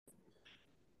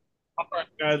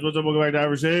Guys, what's up? Welcome back to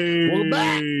Average Shakes. Welcome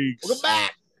back. Welcome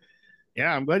back.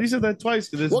 Yeah, I'm glad you said that twice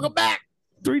because Welcome back.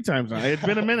 3 times now. It's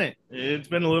been a minute. It's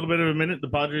been a little bit of a minute. The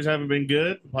Padres haven't been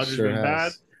good. The Padres Sure been bad.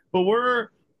 has. But we're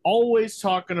always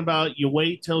talking about you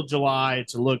wait till July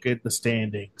to look at the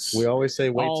standings. We always say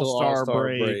wait till All-Star All-Star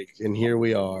break. break, and here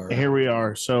we are. And here we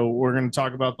are. So we're going to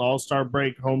talk about the All-Star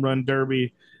break, home run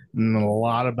derby, and a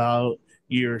lot about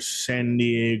your San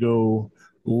Diego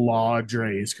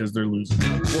Padres because they're losing.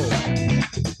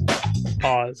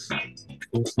 Pause.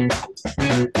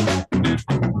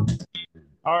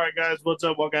 All right, guys, what's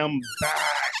up? Welcome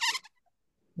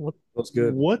back. What's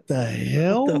good? What the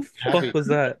hell? What the fuck was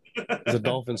that? It's a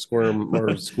dolphin squirm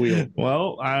or squeal.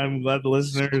 Well, I'm glad the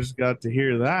listeners got to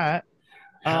hear that.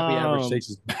 Happy Average Shakes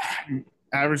is back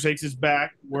Average Shakes is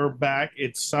back. We're back.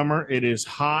 It's summer. It is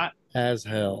hot. as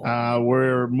hell.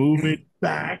 We're moving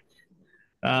back.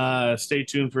 Stay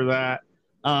tuned for that.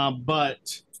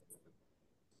 But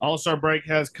All-Star break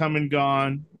has come and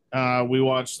gone. We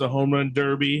watched the home run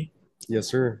derby. Yes,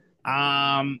 sir.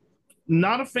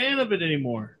 Not a fan of it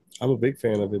anymore. I'm a big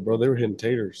fan of it, bro. They were hitting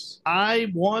taters.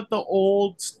 I want the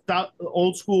old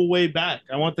school way back.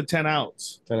 I want the 10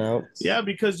 outs. 10 outs. Yeah,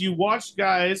 because you watch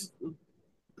guys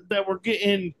that were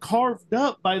getting carved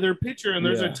up by their pitcher, and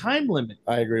there's a time limit.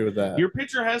 I agree with that. Your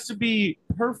pitcher has to be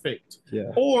perfect.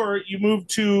 Yeah. Or you move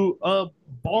to a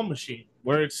ball machine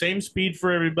where it's same speed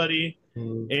for everybody.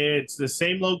 Mhm. It's the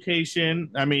same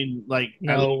location. I mean, like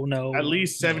at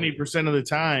least 70% of the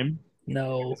time.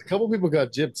 No. A couple people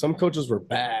got gypped. Some coaches were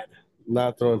bad,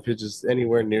 not throwing pitches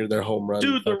anywhere near their home run.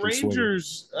 Dude, the fucking swing.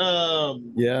 Rangers,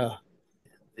 Yeah,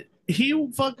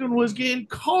 he fucking was getting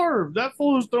carved. That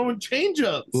fool was throwing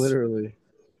changeups. literally.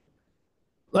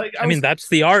 Like I mean, that's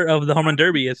the art of the home run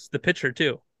derby. It's the pitcher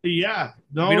too. yeah.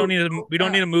 No, We don't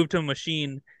need to move to a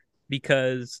machine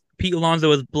because Pete Alonso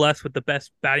was blessed with the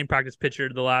best batting practice pitcher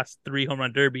the last 3 home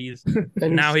run derbies.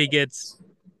 And now he gets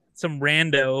some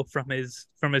rando from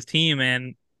his team,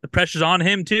 and the pressure's on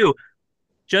him too.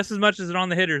 Just as much as it's on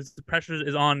the hitters, the pressure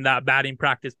is on that batting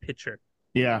practice pitcher.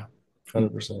 Yeah.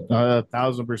 100%.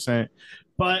 1,000%.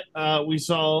 But we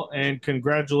saw, and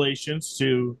congratulations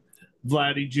to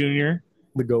Vladdy Jr.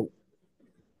 The GOAT.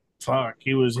 Fuck,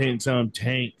 he was hitting some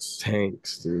tanks.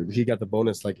 Tanks, dude. He got the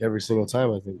bonus like every single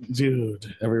time, I think.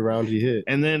 Dude. Every round he hit.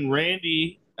 And then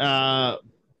Randy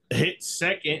hit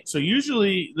second. So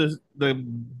usually the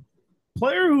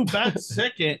player who bats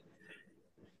second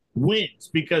wins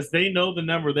because they know the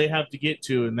number they have to get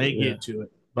to and they get to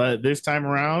it. But this time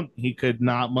around, he could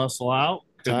not muscle out.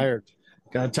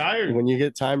 Got tired. When you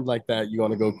get timed like that, you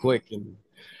want to go quick, and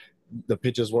the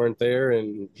pitches weren't there,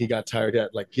 and he got tired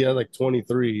at he had like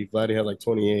 23. Vladdy had like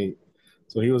 28,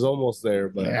 so he was almost there.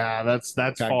 But yeah, that's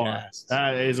far. Gassed.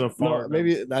 That is a far. No,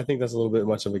 maybe I think that's a little bit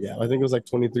much of a gap. I think it was like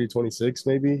 23, 26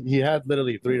 maybe. He had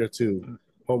literally 3 or 2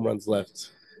 home runs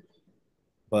left,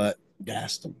 but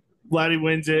gassed him. Vladdy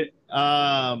wins it.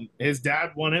 His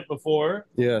dad won it before.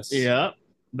 Yes. Yeah.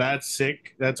 That's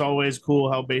sick. That's always cool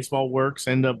how baseball works,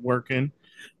 end up working.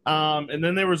 And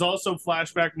then there was also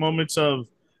flashback moments of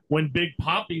when Big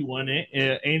Papi won it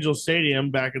at Angel Stadium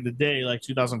back in the day, like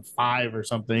 2005 or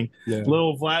something. Yeah.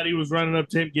 Little Vladdy was running up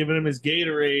to him, giving him his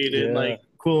Gatorade and like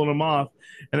cooling him off.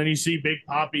 And then you see Big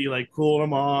Papi like cooling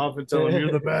him off and telling him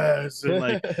you're the best. And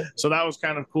like, so that was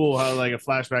kind of cool how like a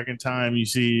flashback in time you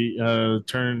see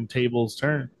turntables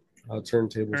turn.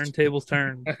 Turntables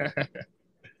turn.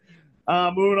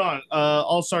 Moving on.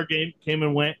 All-Star game came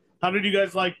and went. How did you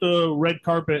guys like the red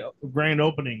carpet grand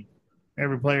opening?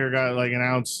 Every player got like an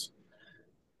ounce.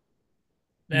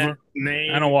 Name.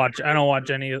 I don't watch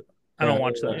any. I don't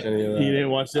watch that. You didn't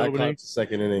watch the opening? I caught the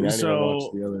second inning. I didn't even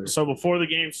watch the other. So before the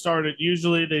game started,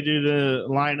 usually they do the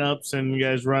lineups and you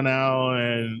guys run out,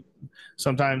 and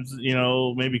sometimes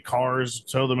maybe cars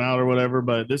tow them out or whatever.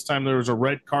 But this time there was a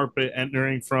red carpet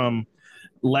entering from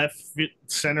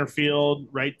center field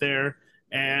right there.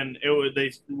 And they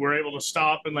were able to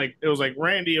stop, and it was like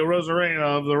Randy Arozarena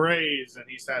of the Rays, and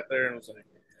he sat there and was like,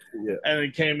 and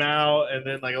then came out, and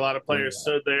then like a lot of players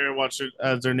stood there and watched it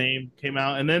as their name came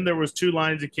out, and then there was 2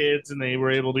 lines of kids, and they were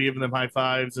able to give them high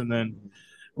fives and then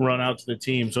run out to the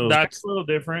team. So that's a little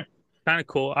different, kind of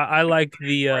cool. I like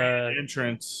the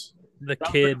entrance, the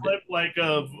kid clip like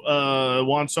of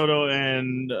Juan Soto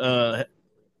and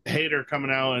Hader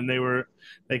coming out, and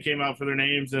they came out for their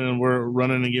names and were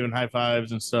running and giving high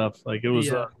fives and stuff. Like it was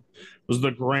was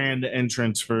the grand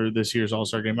entrance for this year's All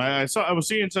Star game. I was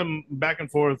seeing some back and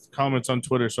forth comments on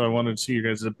Twitter, so I wanted to see your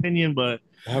guys' opinion. But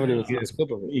I haven't even seen this clip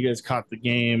of it. you guys caught the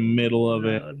game, middle of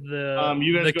it.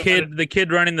 You guys the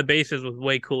kid running the bases was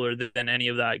way cooler than any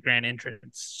of that grand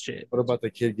entrance shit. What about the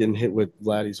kid getting hit with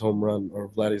Vladdy's home run or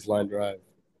Vladdy's line drive?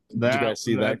 Did you guys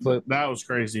see that clip? That was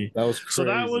crazy. That was crazy. So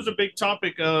that was a big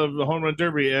topic of the home run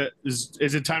derby. Is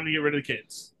it time to get rid of the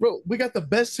kids? Bro, we got the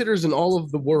best hitters in all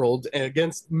of the world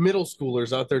against middle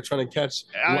schoolers out there trying to catch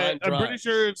line I'm pretty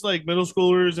sure it's like middle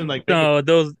schoolers and like no,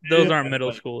 those aren't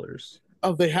middle schoolers.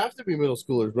 Oh, they have to be middle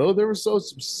schoolers, bro. There were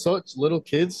such little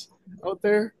kids out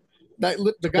there.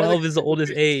 The guy 12 is the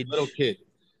oldest age. Little kid.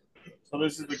 So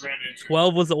this is the grand entrance.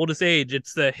 12 was the oldest age.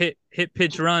 It's the hit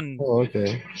pitch run. Oh,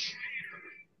 okay.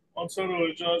 On Soto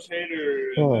and Josh Hader.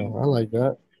 Oh, I like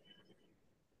that.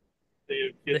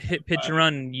 The hit pitch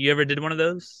run. You ever did one of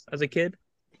those as a kid?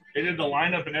 They did the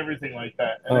lineup and everything like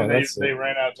that, and then they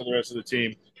ran out to the rest of the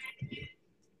team.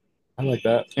 I like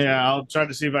that. Yeah, I'll try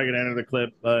to see if I can enter the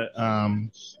clip, but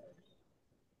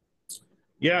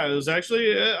yeah, it was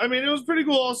actually. I mean, it was a pretty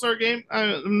cool All-Star game.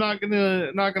 I'm not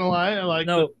gonna lie. I like.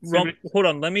 No, hold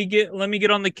on. Let me get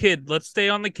on the kid. Let's stay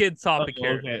on the kids topic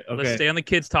here. Okay. Let's stay on the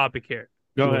kids topic here.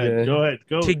 Go ahead.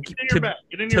 Go.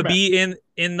 To be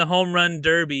in the home run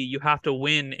derby, you have to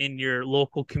win in your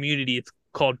local community. It's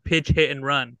called pitch, hit, and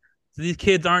run. So these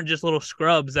kids aren't just little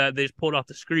scrubs that they just pulled off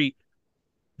the street.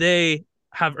 They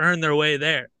have earned their way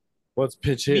there. What's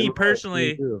pitch hit? Me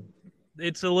personally,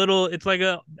 it's like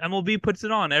a MLB puts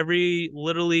it on. Every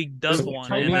Little League does one,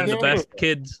 and then the best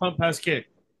kids pump pass kick.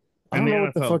 I don't know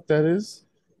what the fuck that is.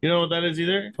 You know what that is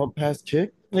either? Pump pass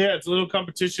kick. Yeah, it's a little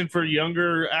competition for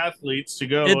younger athletes to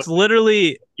go. It's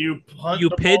literally you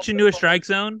pitch into a strike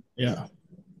zone. Yeah.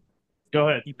 Go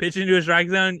ahead. You pitch into a strike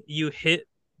zone. You hit,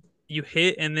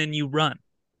 and then you run.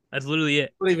 That's literally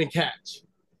it. Don't even catch,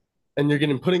 and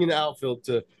you're putting in the outfield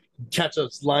to catch a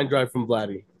line drive from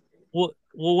Vladdy. Well,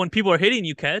 when people are hitting,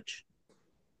 you catch.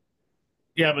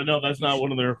 Yeah, but no, that's not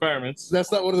one of the requirements.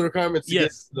 That's not one of the requirements to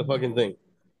get the fucking thing.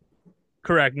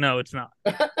 Correct. No, it's not.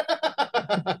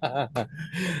 I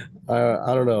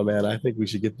don't know, man. I think we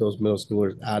should get those middle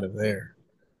schoolers out of there.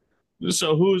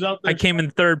 So who's out there? I came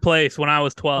in third place when I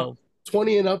was 12.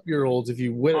 20 and up year olds, if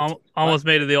you win, almost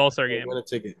made it to the All-Star game. Win a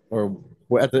ticket, or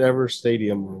at the Everest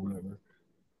Stadium or whatever.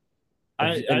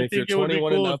 I think it would be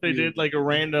cool if they did like a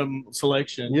random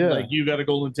selection. Yeah, like you got a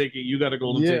golden ticket, you got a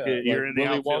golden ticket. You're in the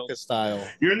outfield. Wonka style.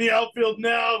 You're in the outfield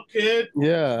now, kid.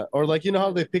 Yeah, or like you know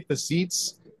how they pick the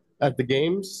seats at the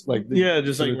games, like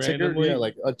just like randomly. Yeah,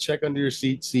 like a check under your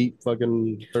seat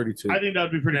fucking 32. I think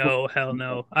that'd be pretty cool. No, hell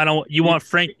no. I don't. You want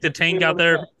Frank the Tank out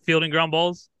there fielding ground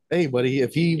balls? Hey, buddy,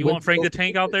 if he want Frank the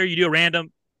Tank out there, you do a random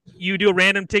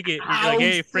ticket. You're like,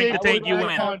 hey, Frank the Tank, you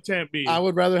win. I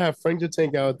would rather have Frank the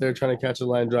Tank out there trying to catch a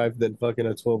line drive than fucking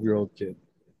a 12-year-old kid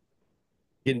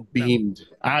getting beamed.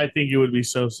 I think it would be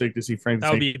so sick to see Frank.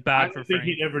 That would be bad for Frank. I think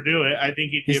he'd never do it. I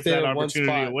think he'd give that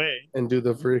opportunity away and do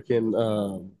the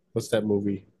freaking what's that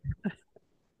movie?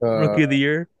 Rookie of the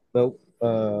Year. Nope.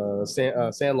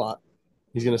 Sandlot.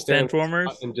 He's gonna stand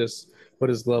and just put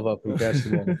his glove up and catch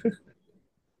the ball.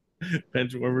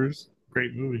 Benchwarmers,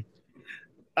 great movie.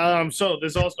 So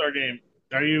this All-Star game,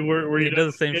 are you? Were you? He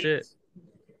does the same shit.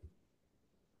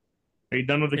 Are you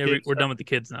done with the kids? We're done with the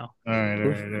kids now. All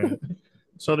right.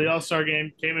 So the All-Star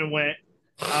game came and went.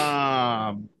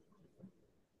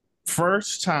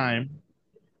 First time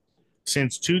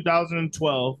since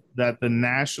 2012 that the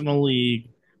National League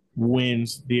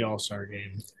wins the All-Star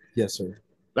game. Yes, sir.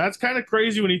 That's kind of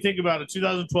crazy when you think about it.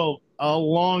 2012, a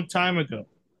long time ago.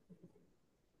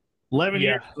 11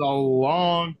 years is a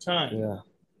long time. Yeah.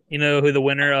 You know who the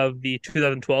winner of the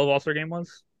 2012 All-Star game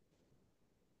was?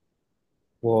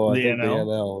 Well, the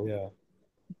NL, yeah.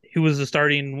 Who's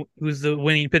the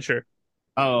winning pitcher?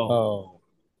 Oh.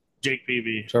 Jake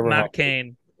Peavy. Matt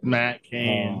Cain.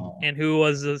 Oh. And who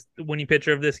was the winning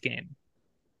pitcher of this game?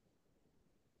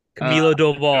 Camilo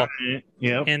Doval.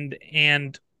 Yeah. And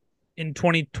in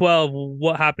 2012,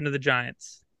 what happened to the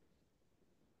Giants?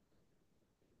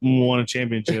 Won a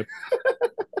championship.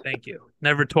 Thank you.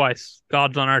 Never twice.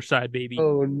 God's on our side, baby.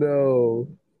 Oh no!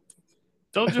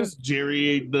 Don't just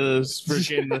Jerry the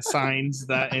signs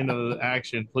that into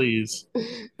action, please.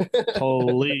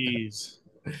 Please.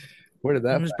 Where did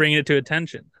that? I'm just bringing it to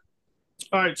attention.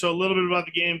 All right, so a little bit about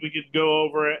the game. We could go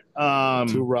over it.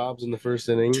 2 robs in the first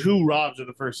inning.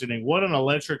 What an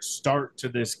electric start to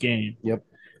this game. Yep.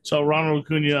 So Ronald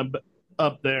Acuna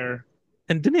up there.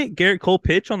 And didn't Garrett Cole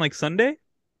pitch on like Sunday?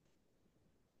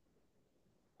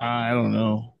 I don't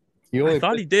know. He I only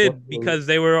thought he pitched one did inning. because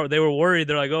they were worried.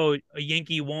 They're like, oh, a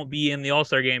Yankee won't be in the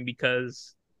All-Star game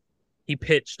because he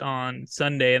pitched on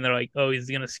Sunday, and they're like, oh, he's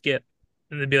gonna skip,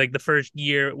 and it'd be like the first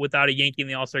year without a Yankee in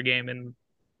the All-Star game and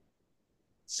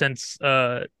since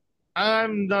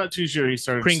I'm not too sure he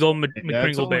started. Kringle That's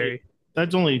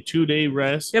only McCringleberry. 2-day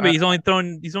rest. Yeah, but he's only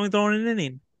throwing an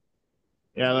inning,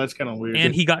 Yeah, that's kind of weird.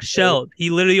 and he got shelled. He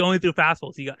literally only threw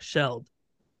fastballs. He got shelled.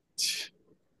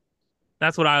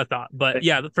 That's what I thought. But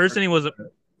yeah, the first inning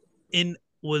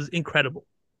was incredible.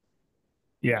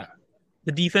 Yeah,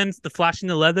 The defense, the flashing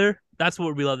the leather, that's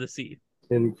what we love to see.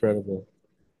 Incredible.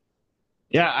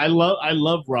 yeah. I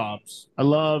love robs. I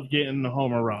love getting the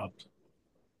homer robbed.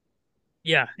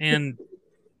 Yeah, and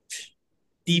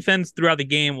defense throughout the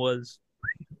game was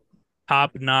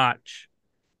top notch.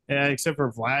 Yeah, except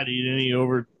for Vladdy, didn't he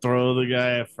overthrow the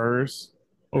guy at first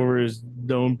over his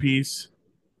dome piece?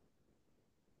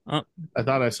 Uh, I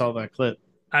thought I saw that clip.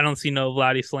 I don't see no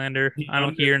Vladdy slander. I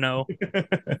don't hear no.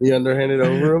 He underhanded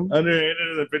over him.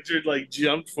 Underhanded, the pitcher like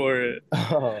jumped for it.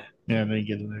 Oh, Yeah, they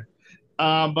get in there.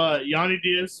 But Yanni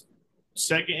Diaz,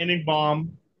 second inning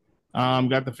bomb,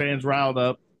 got the fans riled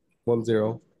up.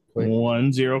 1-0. Quick.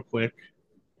 1-0 quick.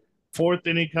 Fourth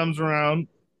inning comes around.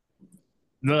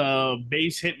 The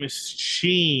base hit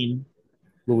machine,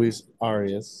 Luis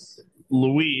Arias.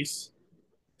 Luis,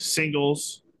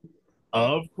 singles,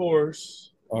 of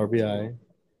course. RBI.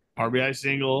 RBI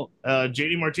single.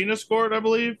 JD Martinez scored, I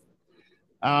believe.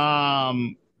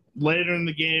 Later in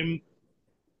the game,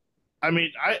 I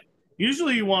mean, I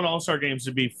usually you want All-Star games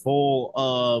to be full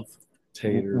of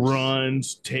Taters.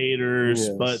 runs, taters,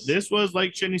 Yes. but this was,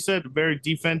 like Cheney said, a very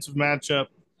defensive matchup.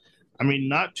 I mean,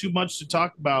 not too much to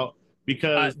talk about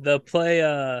because The play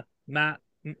Matt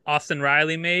Austin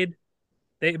Riley made,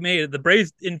 the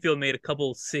Braves infield made a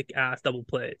couple sick ass double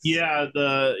plays.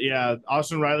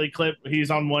 Austin Riley clip,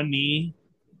 he's on one knee.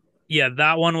 Yeah,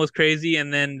 that one was crazy,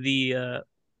 and then the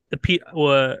Pete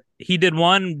he did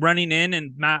one running in,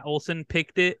 and Matt Olson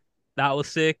picked it. That was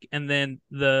sick, and then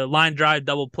the line drive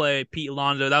double play, Pete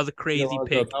Alonso. That was a crazy Alonso,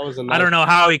 pick. that was a I nice- don't know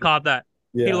how he caught that.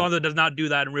 Yeah. Pete Alonso does not do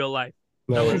that in real life.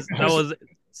 No. That was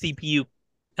CPU,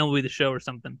 MLB the Show or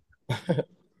something.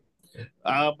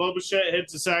 Bo Bichette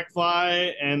hits a sac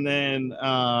fly, and then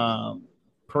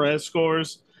Perez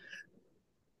scores.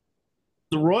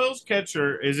 The Royals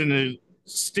catcher is in a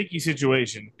sticky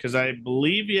situation because I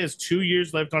believe he has 2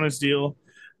 years left on his deal.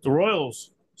 The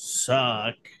Royals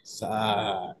suck.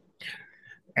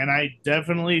 And I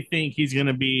definitely think he's going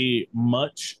to be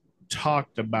much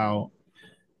talked about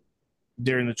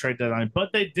during the trade deadline.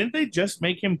 But they just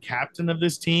make him captain of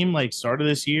this team like start of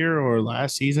this year or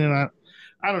last season?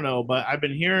 I don't know, but I've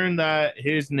been hearing that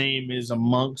his name is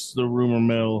amongst the rumor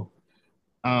mill.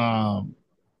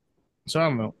 So I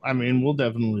don't know. I mean, we'll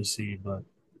definitely see, but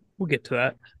We'll get to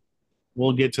that.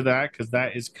 we'll get to that because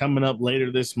that is coming up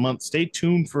later this month. Stay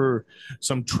tuned for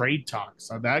some trade talks.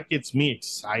 That gets me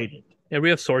excited. Yeah, we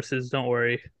have sources. Don't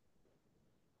worry.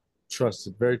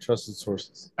 Trusted, very trusted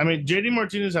sources. I mean, JD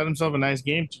Martinez had himself a nice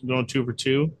game, going 2 for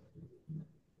 2.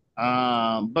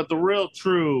 But the real,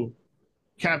 true,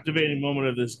 captivating moment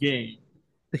of this game,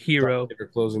 The hero. Hitter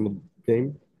closing the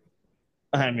game.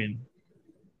 I mean,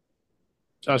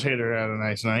 Josh Hader had a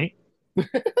nice night.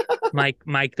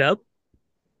 Mic'd up.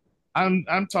 I'm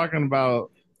talking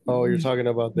about Oh, you're talking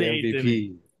about the Nathan.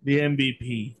 MVP. the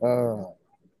MVP.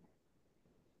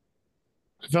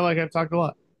 I felt like I've talked a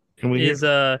lot. Can we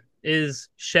hear? Is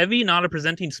Chevy not a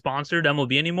presenting sponsor to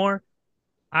MLB anymore?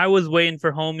 I was waiting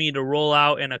for Homie to roll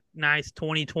out in a nice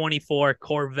 2024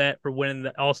 Corvette for winning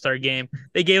the All-Star game.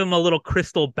 They gave him a little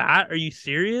crystal bat. Are you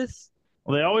serious?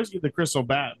 Well, they always get the crystal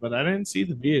bat, but I didn't see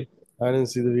the vehicle. I didn't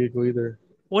see the vehicle either.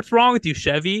 What's wrong with you,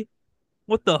 Chevy?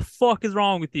 What the fuck is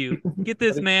wrong with you? Get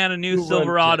this man a new Two-run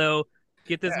Silverado.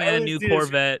 Get this man a Elliot new Diaz-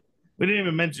 Corvette. We didn't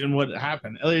even mention what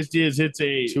happened. Elias Diaz hits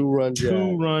a Two-run jack.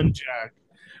 two-run jack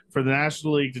for the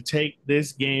National League to take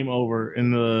this game over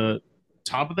in the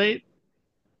top of the 8th.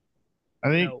 I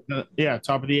think,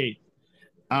 top of the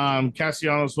 8th.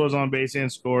 Castellanos was on base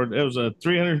and scored. It was a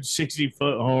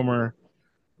 360-foot homer,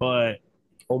 but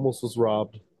Almost was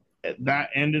robbed. that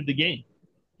ended the game.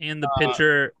 And the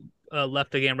pitcher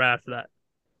left the game right after that.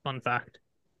 Fun fact.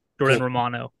 Jordan Cool.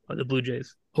 Romano of the Blue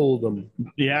Jays. Hold him.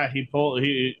 Yeah, he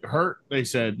hurt, they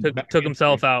said. Took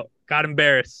himself out. Got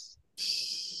embarrassed.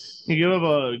 He gave up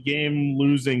a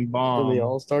game-losing bomb. In the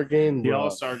All-Star game? The Rough.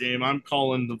 All-Star game. I'm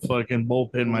calling the fucking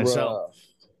bullpen myself.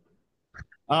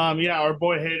 Rough. Our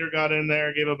boy Hader got in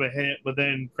there, gave up a hit, but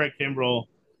then Craig Kimbrell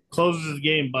closes the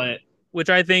game. But Which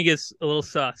I think is a little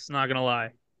sus, not going to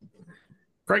lie.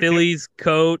 Craig Phillies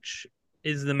coach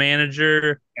is the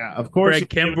manager. Yeah, of course. Greg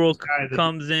Kimbrell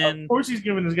comes in. Of course, he's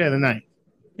giving this guy the ninth.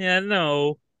 Yeah,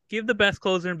 no. Give the best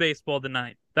closer in baseball the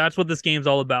ninth. That's what this game's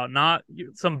all about. Not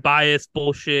some biased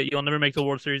bullshit. You'll never make the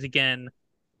World Series again.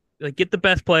 Like, get the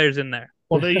best players in there.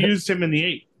 Well, they used him in the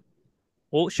eighth.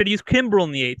 Well, should use Kimbrell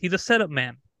in the eighth. He's a setup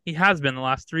man. He has been the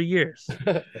last 3 years.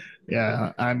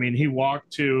 Yeah, I mean, he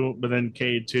walked 2, but then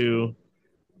K2.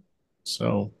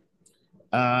 So,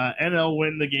 NL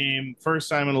win the game. First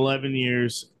time in 11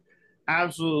 years.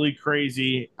 Absolutely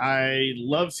crazy. I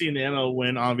love seeing the NL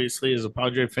win, obviously, as a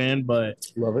Padre fan, but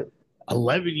Love it.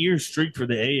 11-year streak for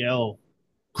the AL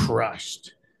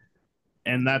crushed.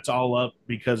 And that's all up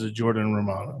because of Jordan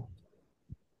Romano.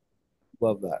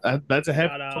 Love that. That's a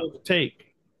hefty toll to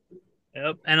take.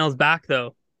 Yep. NL's back,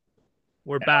 though.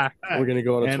 We're back. We're going to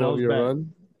go on a 12-year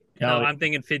run? No, I'm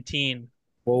thinking 15.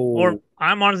 Whoa. Or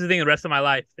I'm honestly thinking the rest of my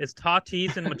life. Is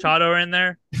Tatis and Machado are in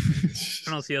there?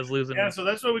 I don't see us losing. Yeah, so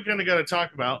that's what we kind of got to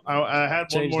talk about. I had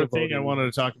one more thing I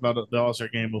wanted to talk about the All-Star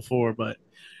game before, but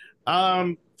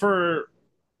for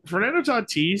Fernando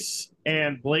Tatis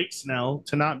and Blake Snell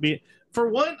to not be – for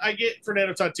one, I get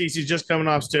Fernando Tatis. He's just coming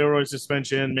off steroid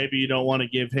suspension. Maybe you don't want to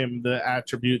give him the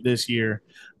attribute this year.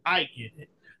 I get it.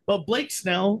 But Blake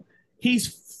Snell,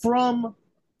 he's from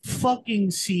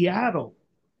fucking Seattle.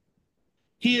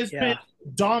 He has been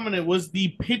dominant, was the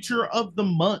pitcher of the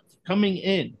month coming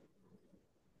in.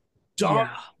 He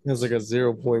has like a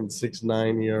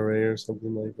 0.69 ERA or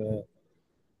something like that.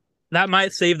 That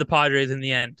might save the Padres in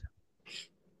the end.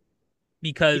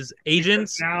 Because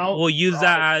agents will use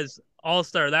that as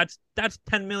all-star. That's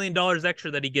 $10 million extra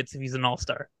that he gets if he's an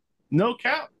all-star. No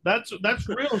cap. That's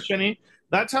real, Shenny.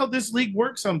 That's how this league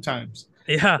works sometimes.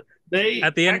 Yeah. They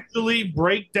at the end actually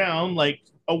break down like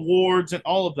awards and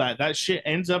all of that. That shit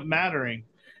ends up mattering.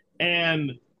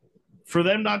 And for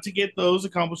them not to get those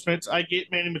accomplishments, I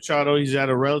get Manny Machado. He's had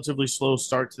a relatively slow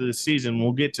start to this season.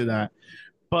 We'll get to that.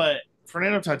 But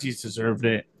Fernando Tatis deserved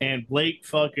it, and Blake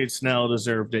fucking Snell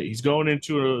deserved it. He's going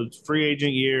into a free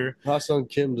agent year. Ha-Seong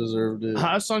Kim deserved it.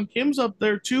 Ha-Seong Kim's up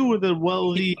there, too, with a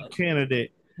well-lead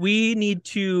candidate. We need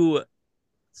to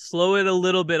slow it a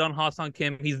little bit on Ha-Seong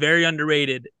Kim. He's very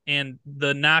underrated, and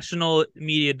the national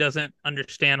media doesn't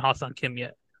understand Ha-Seong Kim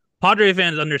yet. Padre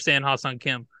fans understand Ha-Seong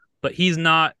Kim, but he's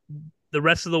not. The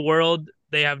rest of the world,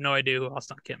 they have no idea who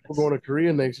Ha-Seong Kim is. We're going to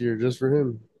Korea next year just for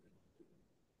him.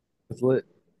 It's lit.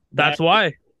 That's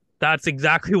why. That's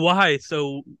exactly why.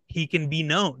 So he can be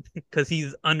known because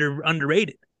he's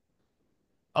underrated.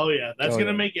 Oh, yeah. That's going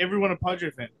to make everyone a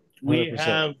Padre fan. We 100%.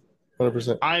 Have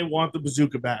 100%. I want the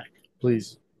bazooka back.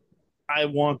 Please. I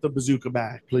want the bazooka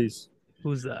back. Please.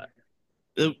 Who's that?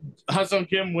 Ha-Seong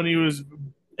Kim, when he was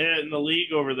in the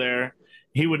league over there,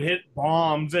 he would hit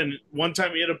bombs, and one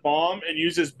time he hit a bomb and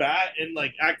used his bat and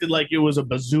like acted like it was a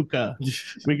bazooka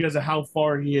because of how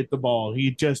far he hit the ball.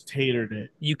 He just tatered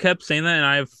it. You kept saying that, and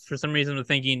I, for some reason, was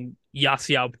thinking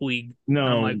Yasiao Puig. No,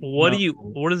 and I'm like,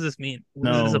 what does this mean?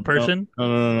 No, is this a person?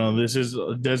 No. This is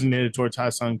designated towards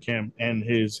Ha-Seong Kim and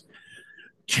his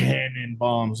cannon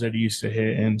bombs that he used to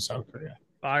hit in South Korea.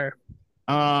 Fire.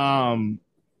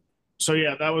 So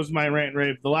yeah, that was my rant and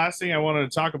rave. The last thing I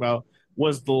wanted to talk about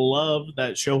was the love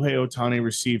that Shohei Ohtani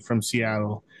received from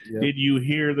Seattle. Yep. Did you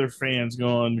hear their fans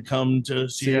going, come to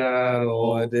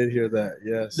Seattle? I did hear that,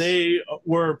 yes. They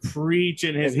were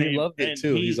preaching his name. He loved it,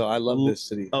 too. He's like, I love this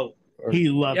city. Oh, he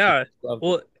loved it. Yeah,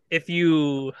 well, if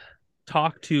you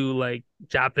talk to, like,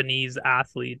 Japanese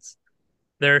athletes,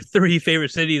 their 3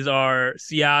 favorite cities are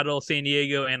Seattle, San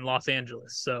Diego, and Los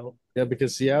Angeles. So yeah,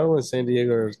 because Seattle and San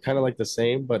Diego are kind of like the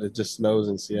same, but it just snows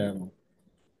in Seattle.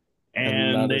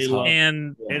 And they love,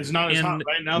 and it's not as hot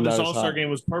right now. This All-Star game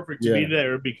was perfect to be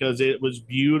there because it was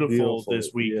beautiful this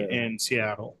week in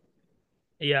Seattle.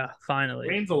 Yeah, finally.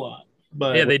 It rains a lot,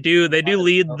 but yeah, they do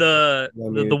lead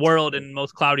the world in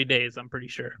most cloudy days. I'm pretty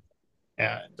sure.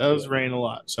 Yeah, it does rain a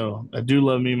lot, so I do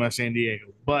love me my San Diego,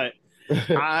 but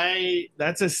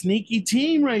that's a sneaky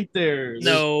team right there.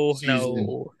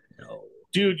 No.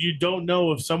 Dude, you don't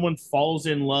know if someone falls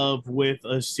in love with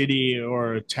a city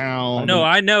or a town. No,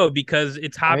 I know because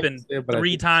it's happened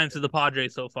 3 times to the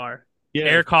Padres so far. Yeah.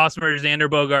 Eric Hosmer, Xander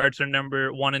Bogaerts are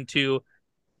number 1 and 2,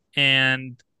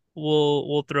 and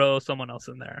we'll throw someone else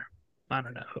in there. I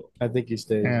don't know who. I think he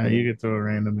stays. Yeah, you could throw a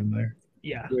random in there.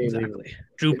 Yeah, exactly.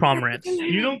 Drew Pomeranz.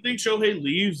 You don't think Shohei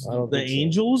leaves the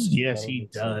Angels? Yes, he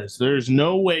does. There's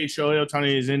no way Shohei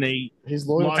Ohtani is in a. He's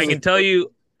loyal. I can tell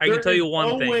you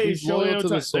one thing. There is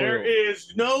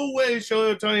no way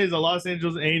Shohei Ohtani is a Los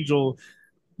Angeles Angel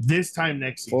this time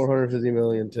next season. $450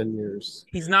 million, 10 years.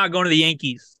 He's not going to the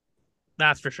Yankees.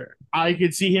 That's for sure. I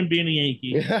could see him being a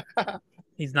Yankee.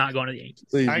 He's not going to the Yankees.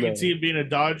 Please, I no. can see him being a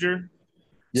Dodger.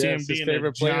 See him Yes, his being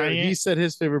favorite player. giant. He said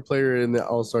his favorite player in the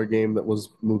All-Star game that was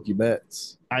Mookie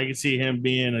Betts. I could see him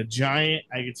being a Giant.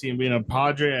 I could see him being a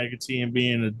Padre. I could see him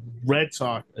being a Red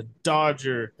Sox, a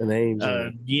Dodger, An Angel.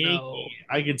 a Yankee. No.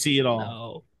 I could see it all.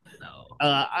 No.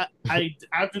 I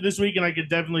after this weekend, I could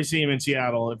definitely see him in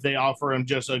Seattle if they offer him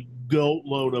just a goat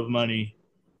load of money,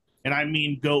 and I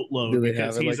mean goat load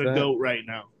because he's a goat right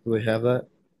now. Do they have that?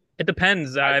 It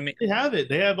depends. I mean, they have it.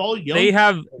 They have all young. They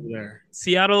have over there.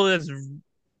 Seattle has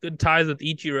good ties with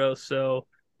Ichiro, so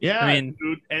yeah, I mean,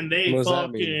 dude, and they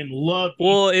fucking love.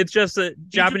 Well, it's just that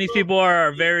Japanese people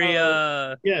are very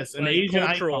yes, an like, Asian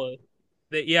cultural. icon.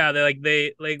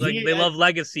 They love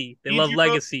legacy. They love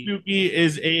legacy. Suzuki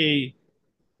is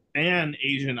an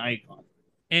Asian icon.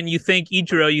 And you think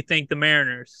Ichiro, you think the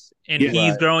Mariners, and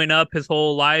he's growing up his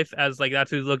whole life as like that's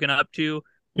who he's looking up to.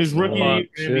 His rookie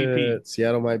MVP.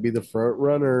 Seattle might be the front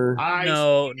runner.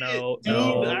 No.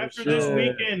 After this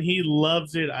weekend, he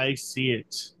loves it. I see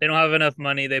it. They don't have enough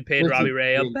money. They paid Robbie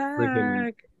Ray a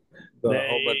back. The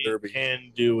home run derby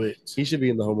can do it. He should be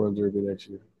in the home run derby next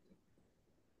year.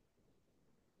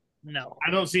 No, I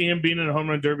don't see him being in a home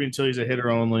run derby until he's a hitter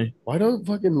only. Why don't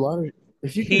fucking lottery?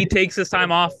 If you he takes his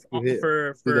time off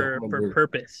for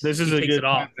purpose. This is a good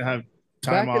time to have.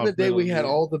 Back in the day, we had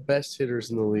all the best hitters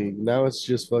in the league. Now it's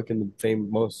just fucking the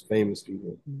most famous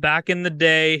people. Back in the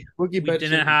day, we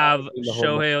didn't have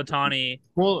Shohei Ohtani.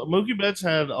 Well, Mookie Betts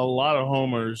had a lot of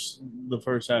homers the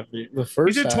first half of the year.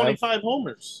 He did 25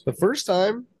 homers. The first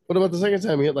time? What about the second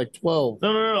time? He hit like 12. No.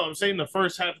 I'm saying the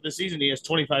first half of the season, he has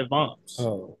 25 bombs.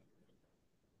 Oh.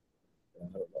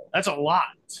 That's a lot.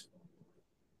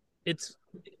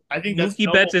 I think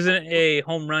Mookie Betts isn't a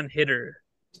home run hitter.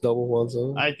 Double Juan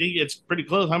Soto? I think it's pretty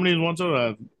close. How many does Juan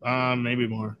Soto have? Maybe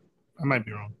more. I might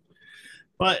be wrong.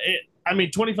 But,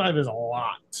 25 is a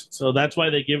lot. So that's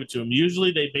why they give it to him.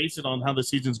 Usually they base it on how the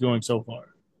season's going so far.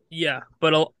 Yeah,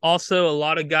 but also a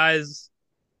lot of guys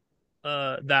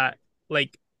that,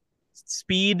 like,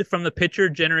 speed from the pitcher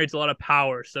generates a lot of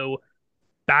power. So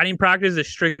batting practice is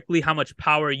strictly how much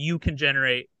power you can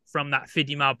generate from that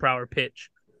 50-mile-per-hour pitch.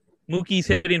 Mookie's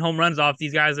hitting home runs off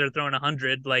these guys that are throwing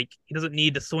 100. Like, he doesn't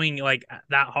need to swing like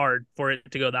that hard for it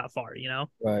to go that far, you know?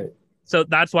 Right. So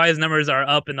that's why his numbers are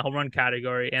up in the home run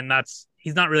category. And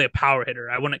he's not really a power hitter.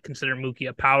 I wouldn't consider Mookie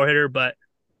a power hitter, but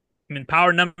I mean,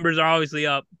 power numbers are obviously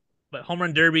up, but home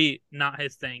run derby, not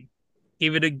his thing.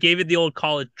 Gave it the old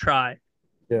college try.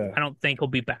 Yeah. I don't think he'll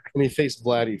be back. And he faced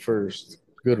Vladdy first.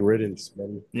 Good riddance,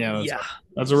 man. Yeah.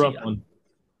 That's a rough one.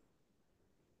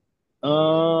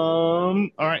 All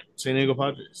right, San Diego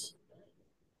Padres.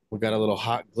 We got a little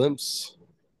hot glimpse.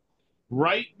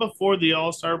 Right before the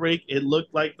All-Star break, it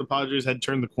looked like the Padres had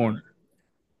turned the corner.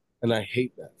 And I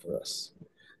hate that for us.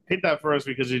 Hate that for us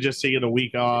because you just take it a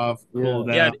week off, cool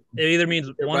down. Yeah, it either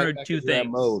means one or two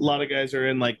things. A lot of guys are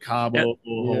in like Cabo,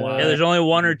 Hawaii. Yeah, there's only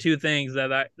one or two things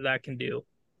that can do.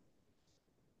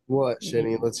 What,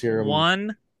 Shenny? Let's hear them.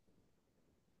 One,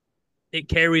 it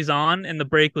carries on and the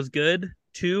break was good.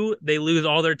 Two, they lose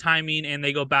all their timing and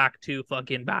they go back to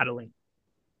fucking battling.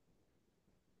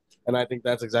 And I think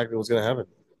that's exactly what's going to happen.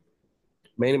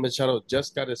 Manny Machado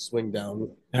just got his swing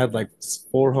down, had like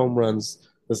 4 home runs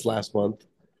this last month,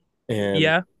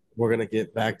 and we're going to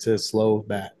get back to slow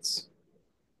bats.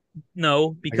 No,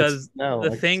 because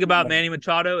the thing about Manny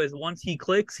Machado is once he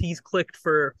clicks, he's clicked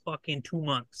for fucking 2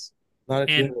 months.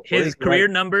 And his career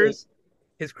numbers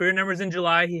in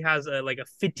July, he has a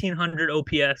 1,500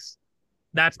 OPS.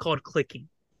 That's called clicking.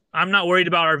 I'm not worried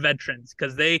about our veterans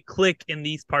because they click in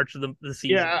these parts of the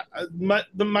season. Yeah,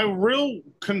 my real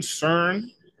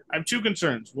concern, I have 2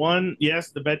 concerns. One, yes,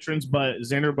 the veterans, but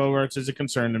Xander Bogaerts is a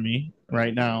concern to me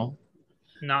right now.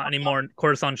 Not anymore.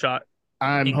 Coruscant shot.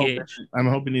 I'm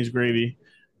hoping he's gravy.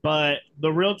 But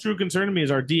the real true concern to me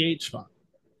is our DH spot.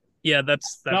 Yeah,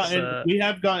 that's we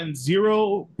have gotten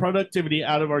 0 productivity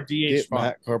out of our DH spot.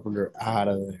 Matt Carpenter out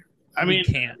of there. I mean,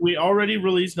 we already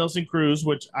released Nelson Cruz,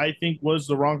 which I think was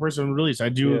the wrong person to release. I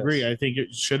do agree. I think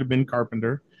it should have been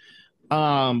Carpenter.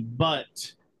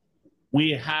 But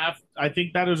I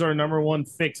think that is our number one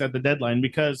fix at the deadline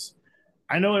because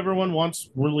I know everyone wants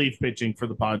relief pitching for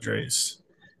the Padres.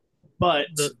 But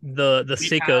the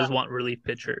sickos want relief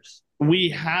pitchers. We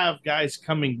have guys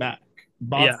coming back.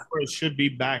 Bob Suarez should be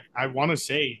back. I want to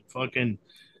say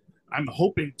I'm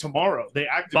hoping tomorrow they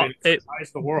activate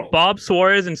the world. Bob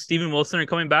Suarez and Steven Wilson are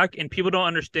coming back, and people don't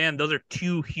understand those are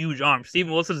 2 huge arms.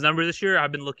 Steven Wilson's numbers this year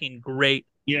have been looking great.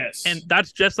 Yes. And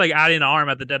that's just like adding an arm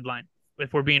at the deadline.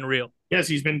 if we're being real. Yes,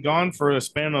 he's been gone for a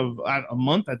span of a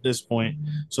month at this point.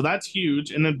 So that's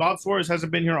huge. And then Bob Suarez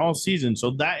hasn't been here all season.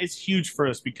 So that is huge for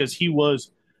us because he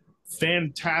was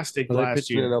fantastic last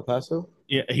year. In El Paso?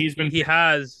 Yeah, he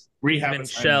has rehab been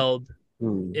shelled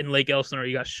in Lake Elsinore.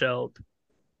 He got shelled.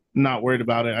 Not worried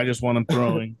about it. I just want him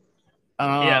throwing.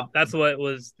 Yeah, that's what it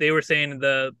was. They were saying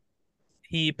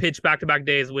he pitched back-to-back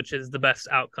days, which is the best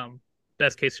outcome,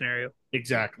 best case scenario.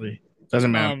 Exactly.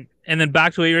 Doesn't matter. And then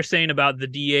back to what you were saying about the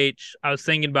DH, I was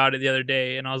thinking about it the other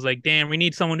day, and I was like, damn, we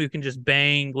need someone who can just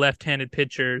bang left-handed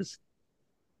pitchers.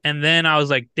 And then I was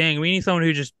like, dang, we need someone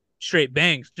who just straight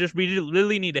bangs. We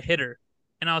literally need a hitter.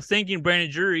 And I was thinking Brandon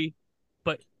Drury,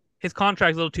 but his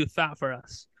contract's a little too fat for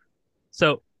us.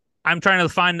 So I'm trying to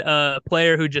find a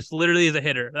player who just literally is a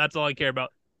hitter. That's all I care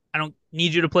about. I don't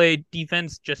need you to play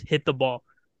defense, just hit the ball.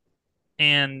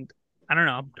 And I don't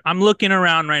know. I'm looking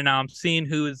around right now. I'm seeing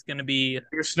who is going to be.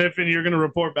 You're sniffing. You're going to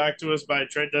report back to us by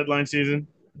trade deadline season.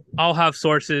 I'll have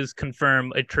sources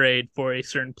confirm a trade for a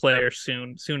certain player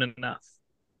soon enough.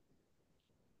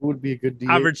 Who would be a good DH?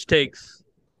 Average takes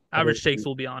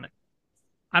will be on it.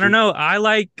 I don't know.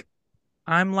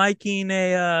 I'm liking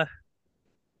a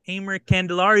Hamer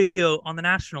Candelario on the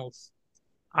Nationals.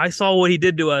 I saw what he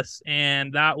did to us,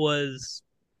 and I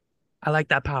like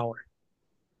that power.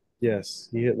 Yes,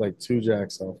 he hit like 2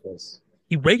 jacks off us.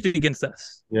 He raked it against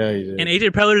us. Yeah, he did. And AJ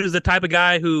Preller is the type of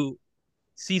guy who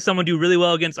sees someone do really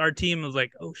well against our team and was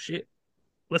like, oh, shit.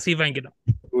 Let's see if I can get him.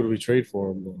 Who do we trade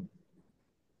for him, then?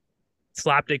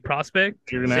 Slapdick prospect.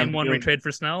 Same one we trade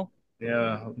for Snell.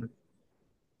 Yeah.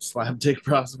 Slapdick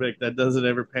prospect that doesn't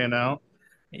ever pan out.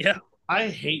 Yeah. I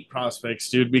hate prospects,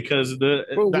 dude, because the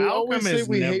outcome is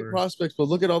we hate prospects, but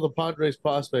look at all the Padres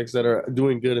prospects that are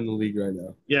doing good in the league right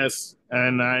now. Yes,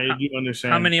 and I do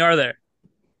understand. How many are there?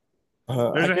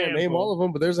 I can't name all of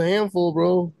them, but there's a handful,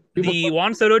 bro. The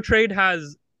Juan Soto trade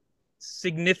has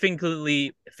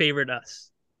significantly favored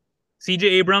us. CJ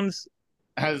Abrams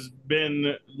has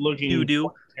been looking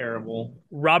terrible.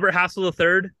 Robert Hassel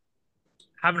III,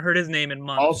 haven't heard his name in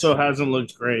months. Also hasn't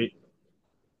looked great.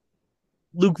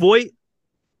 Luke Voigt,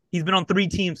 he's been on 3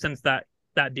 teams since that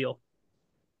deal.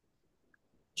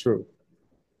 True.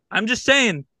 I'm just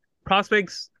saying,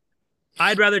 prospects,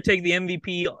 I'd rather take the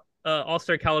MVP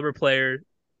All-Star caliber player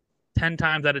 10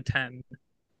 times out of 10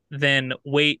 than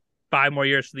wait 5 more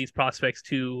years for these prospects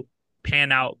to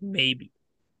pan out, maybe.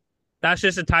 That's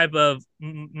just a type of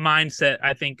mindset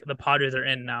I think the Padres are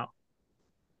in now.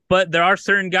 But there are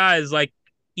certain guys like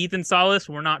Ethan Salas,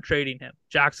 we're not trading him.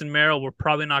 Jackson Merrill, we're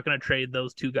probably not going to trade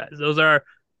those 2 guys. Those are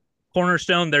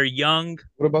cornerstone. They're young.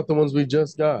 What about the ones we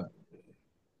just got?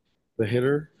 The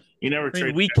hitter? You never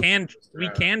trade. We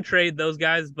can trade those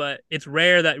guys, but it's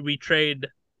rare that we trade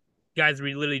guys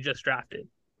we literally just drafted.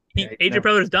 AJ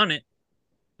Preller's done it,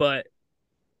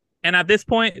 and at this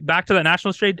point, back to the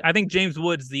Nationals trade, I think James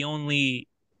Wood's the only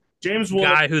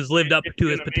guy who's lived up to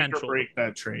his potential. Break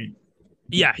that trade.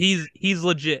 Yeah, he's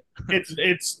legit.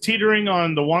 It's teetering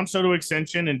on the Juan Soto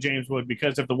extension and James Wood,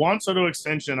 because if the Juan Soto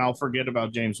extension, I'll forget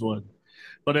about James Wood.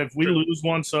 But if we lose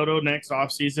Juan Soto next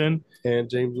offseason and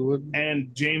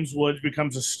James Wood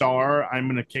becomes a star, I'm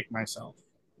going to kick myself.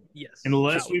 Yes.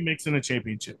 Unless we mix in a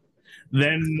championship.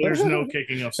 Then there's no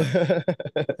kicking of self.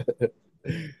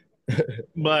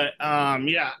 But,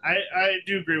 yeah, I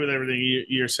do agree with everything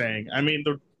you're saying. I mean,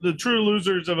 the true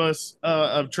losers of us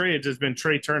of trades has been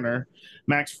Trey Turner,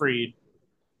 Max Fried.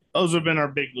 Those have been our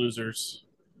big losers.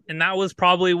 And that was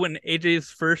probably when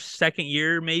AJ's second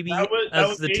year, maybe, that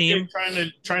was the AJ team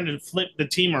trying to flip the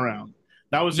team around.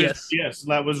 That was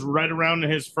that was right around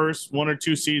his first 1 or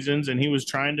 2 seasons, and he was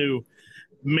trying to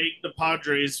make the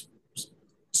Padres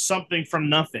something from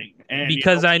nothing. And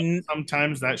because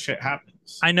sometimes that shit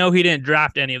happens. I know he didn't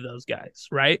draft any of those guys,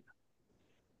 right?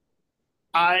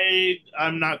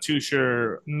 I'm not too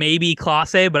sure. Maybe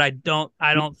Clase, but I don't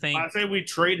think. Clase we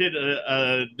traded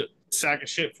a sack of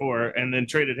shit for, and then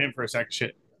traded him for a sack of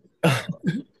shit. That's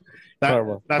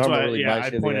why. Really, yeah,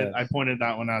 I pointed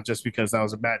that one out just because that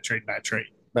was a bad trade. Bad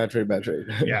trade.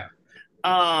 Yeah.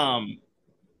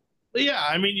 Yeah.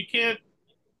 I mean,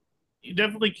 you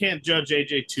definitely can't judge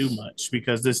AJ too much,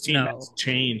 because this team has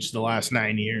changed the last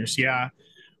 9 years. Yeah.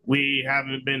 We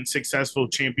haven't been successful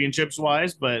championships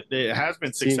wise, but it has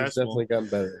been successful. Team's definitely gotten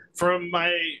better. From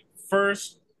my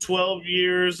first 12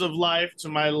 years of life to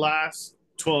my last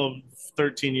 12,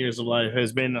 13 years of life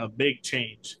has been a big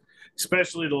change,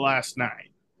 especially the last 9.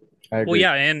 Well,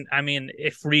 yeah, and I mean,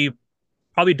 if we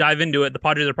probably dive into it, the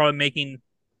Padres are probably making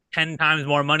 10 times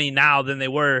more money now than they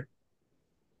were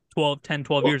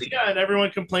 12 years ago. Yeah, and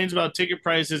everyone complains about ticket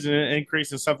prices and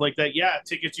increase and stuff like that. Yeah,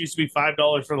 tickets used to be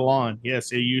 $5 for the lawn.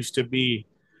 Yes, it used to be.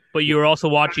 But you were also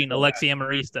watching Alexi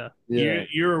Amarista. Yeah.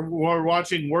 You're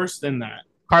watching worse than that.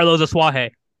 Carlos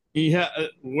Asuaje. Yeah,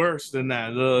 worse than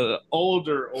that. The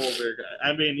older guy.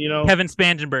 I mean, Kevin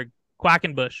Spangenberg.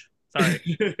 Quackenbush. Sorry.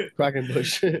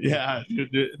 Quackenbush. Yeah,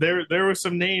 there were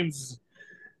some names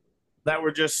that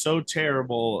were just so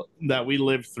terrible that we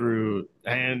lived through.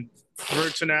 And for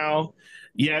to now,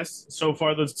 yes, so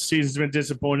far the season's been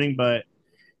disappointing, but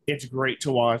it's great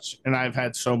to watch, and I've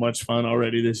had so much fun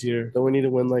already this year. Don't we need to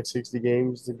win like 60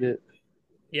 games to get?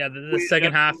 Yeah, the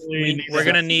second half, we're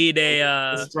going to need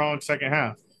a strong second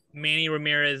half. Manny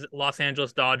Ramirez, Los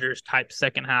Angeles Dodgers type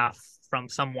second half from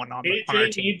someone on our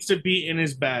team. Needs to be in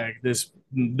his bag this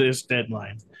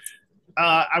deadline.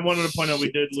 I wanted to point out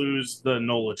we did lose the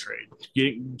Nola trade.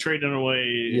 Trading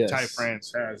away Ty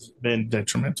France has been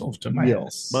detrimental to my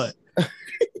health. But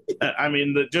I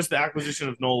mean, just the acquisition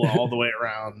of Nola all the way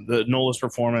around, the Nola's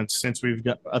performance since we've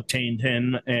obtained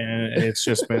him, and it's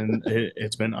just been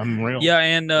it's been unreal. Yeah,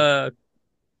 and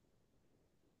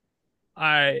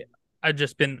I've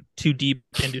just been too deep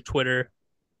into Twitter.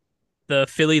 The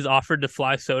Phillies offered to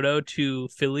fly Soto to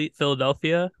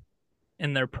Philadelphia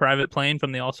in their private plane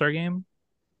from the All-Star game.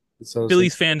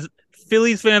 Phillies fans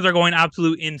are going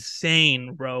absolute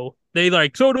insane, bro. They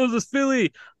like Soto's a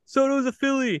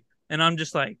Philly, and I'm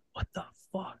just like, what the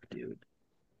fuck, dude?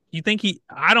 You think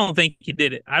I don't think he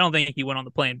did it. I don't think he went on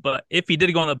the plane. But if he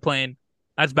did go on the plane,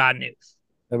 that's bad news.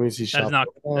 That means he's I'm not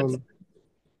looking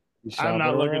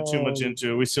too much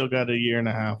into it. We still got a year and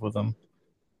a half with him.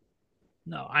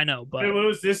 No, I know, but if it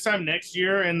was this time next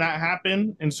year and that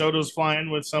happened, and Soto's flying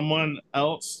with someone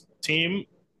else team,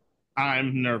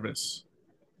 I'm nervous.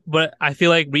 But I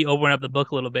feel like we open up the book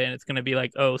a little bit, and it's gonna be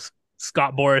like, oh,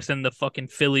 Scott Boras and the fucking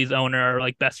Phillies owner are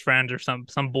like best friends or some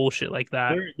bullshit like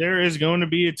that. There is going to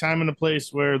be a time and a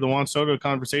place where the Juan Soto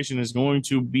conversation is going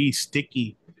to be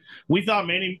sticky. We thought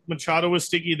Manny Machado was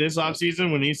sticky this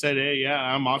offseason when he said, hey, yeah,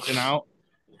 I'm opting out.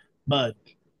 But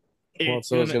Juan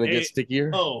Soto's going to get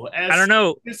stickier? I don't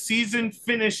know. This season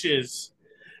finishes,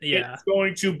 it's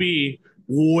going to be,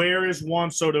 where is Juan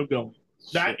Soto going?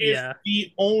 That is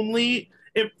the only –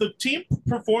 if the team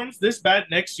performs this bad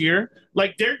next year,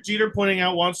 like Derek Jeter pointing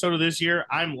out Juan Soto this year,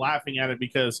 I'm laughing at it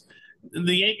because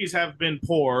the Yankees have been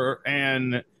poor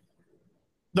and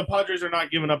the Padres are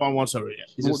not giving up on Juan Soto yet.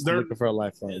 He's just looking for a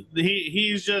lifeline.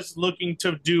 He's just looking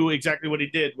to do exactly what he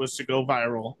did, was to go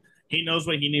viral. He knows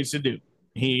what he needs to do.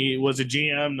 He was a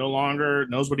GM, no longer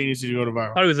knows what he needs to do to go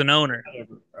viral. I thought he was an owner.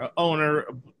 Owner,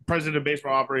 president of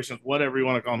baseball operations, whatever you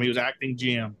want to call him. He was acting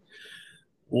GM.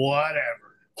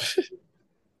 Whatever.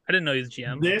 I didn't know he was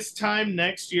GM. This time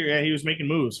next year, he was making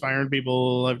moves, firing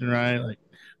people left and right.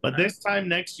 But this time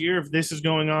next year, if this is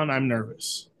going on, I'm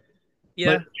nervous.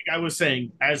 Yeah. But like I was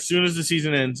saying, as soon as the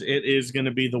season ends, it is going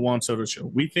to be the Juan Soto show.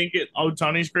 We think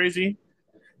Ohtani's crazy.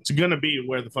 It's going to be,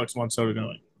 where the fuck's Juan Soto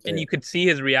going? And you could see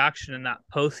his reaction in that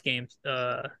post-game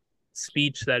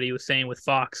speech that he was saying with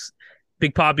Fox.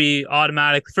 Big Papi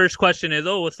automatic. First question is,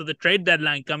 so the trade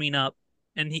deadline coming up.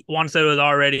 And Juan Soto was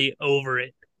already over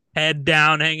it. Head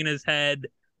down, hanging his head.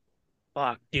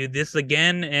 Fuck, dude, this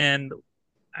again. And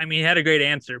I mean, he had a great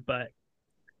answer, but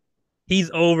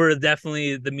he's over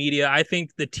definitely the media. I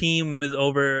think the team is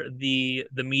over the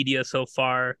media so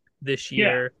far this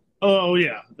year. Yeah. Oh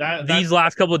yeah. These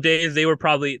last couple of days, they were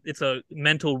probably, it's a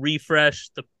mental refresh.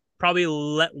 Probably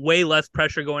way less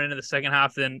pressure going into the second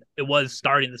half than it was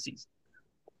starting the season.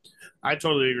 I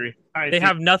totally agree. They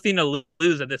have nothing to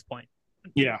lose at this point.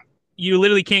 Yeah. You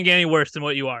literally can't get any worse than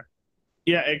what you are.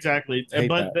 Yeah, exactly.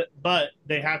 But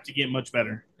they have to get much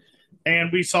better.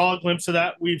 And we saw a glimpse of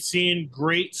that. We've seen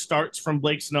great starts from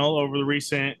Blake Snell over the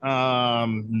recent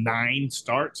 9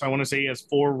 starts. I want to say he has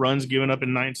 4 runs given up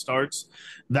in 9 starts.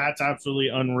 That's absolutely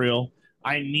unreal.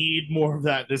 I need more of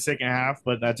that the second half,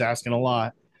 but that's asking a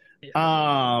lot.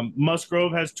 Yeah.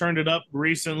 Musgrove has turned it up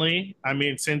recently. I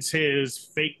mean, since his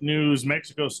fake news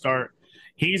Mexico start,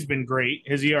 he's been great.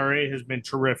 His ERA has been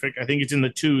terrific. I think it's in the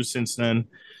 2s since then.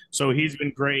 So he's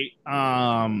been great.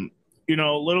 A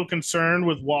little concerned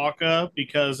with Waka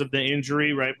because of the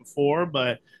injury right before,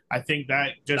 but I think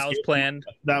that was planned.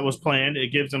 That was planned.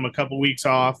 It gives him a couple weeks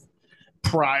off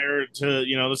prior to,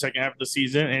 the second half of the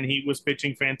season, and he was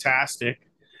pitching fantastic.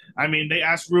 I mean, they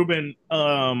asked Ruben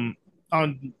on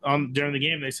during the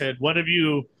game, they said, what have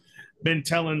you been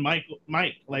telling Mike,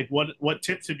 like what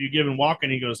tips have you given Walker?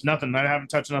 And he goes, nothing. I haven't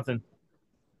touched nothing.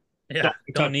 Yeah,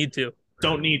 don't need to.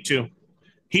 Don't need to.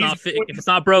 If it's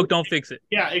not broke, don't fix it.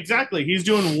 Yeah, exactly. He's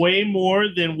doing way more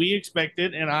than we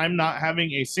expected, and I'm not having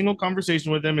a single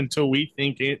conversation with him until we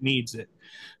think it needs it.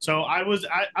 So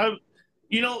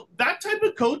that type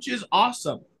of coach is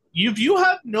awesome. If you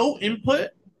have no input,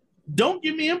 don't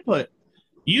give me input.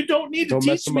 You don't need to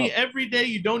teach me every day.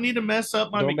 You don't need to mess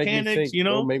up my mechanics.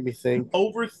 Don't make me think.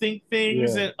 Overthink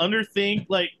things and underthink.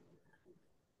 Like,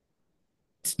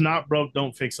 it's not broke,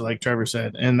 don't fix it, like Trevor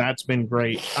said, and that's been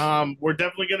great. We're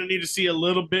definitely going to need to see a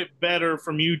little bit better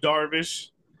from you, Darvish.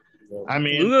 I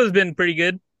mean, Lugo's been pretty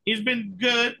good. He's been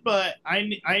good, but I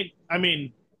mean,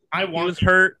 I want he was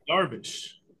hurt. Darvish.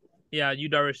 Yeah, you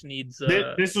Darvish needs.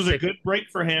 This was a good break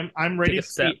for him. I'm ready to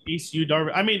see you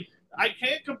Darvish. I mean, I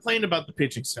can't complain about the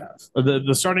pitching staff.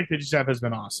 The starting pitching staff has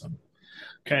been awesome.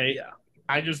 Okay, yeah.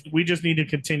 We just need to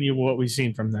continue what we've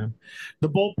seen from them. The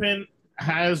bullpen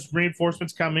has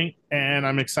reinforcements coming, and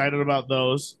I'm excited about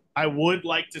those. I would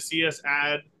like to see us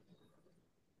add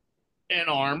an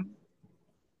arm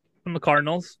from the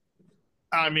Cardinals.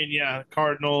 I mean, yeah,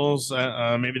 Cardinals,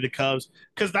 maybe the Cubs,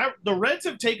 because the Reds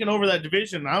have taken over that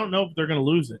division. I don't know if they're going to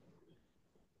lose it.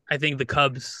 I think the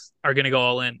Cubs are going to go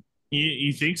all in.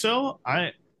 You think so?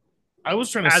 I was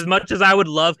trying to. As much as I would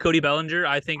love Cody Bellinger,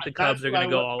 I think the Cubs are going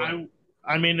to go all in.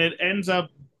 I mean, it ends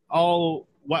up all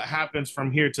what happens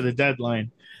from here to the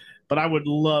deadline, but I would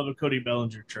love a Cody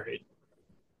Bellinger trade.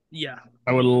 Yeah,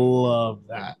 I would love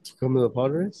that. Come to the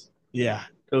Padres? Yeah,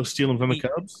 go steal him from the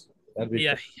Cubs.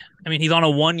 Yeah, cool. I mean, he's on a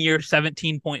 1 year,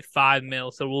 $17.5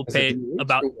 million, so we'll pay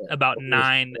about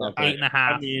 8.5.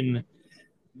 I mean,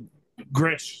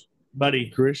 Grish, buddy.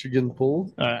 Grish, you're getting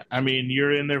pulled. I mean,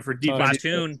 you're in there for defense.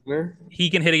 He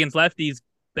can hit against lefties.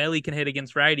 Belly can hit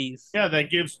against righties. Yeah, that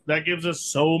gives us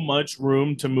so much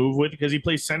room to move with because he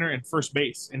plays center and first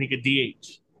base, and he could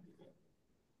DH.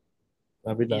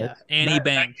 That'd be nice. Yeah, and he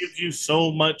bangs. That gives you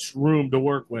so much room to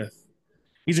work with.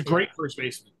 He's a great first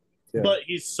baseman, but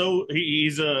he's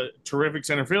a terrific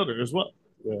center fielder as well.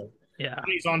 Yeah.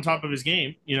 He's on top of his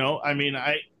game. I mean,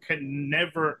 I could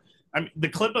never. I mean, the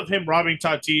clip of him robbing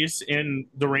Tatis in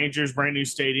the Rangers' brand new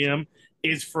stadium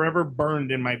is forever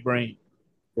burned in my brain.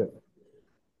 Yeah.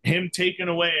 Him taking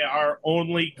away our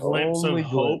only glimpse of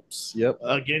hopes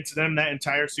against them that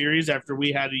entire series after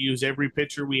we had to use every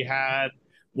pitcher we had.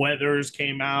 Weathers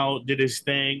came out, did his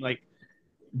thing. Like,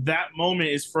 that moment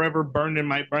is forever burned in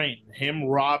my brain. Him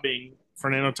robbing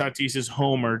Fernando Tatis's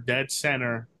homer, dead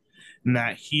center, in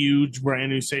that huge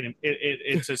brand new stadium.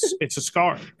 It's a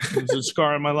scar. It's a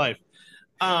scar in my life.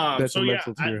 So yeah,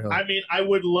 I mean, I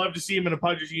would love to see him in a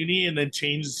Padres uni and then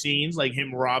change the scenes, like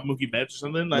him rob Mookie Betts or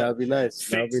something. Like, that'd be nice.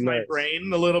 Fix my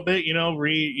brain a little bit,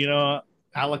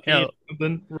 allocate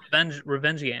something.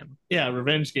 Revenge game. Yeah,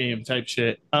 revenge game type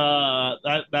shit.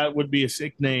 That would be a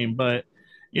sick name, but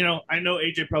I know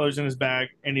AJ Preller's in his bag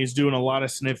and he's doing a lot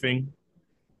of sniffing.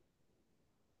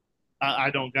 I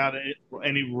don't got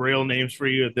any real names for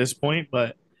you at this point,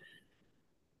 but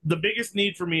the biggest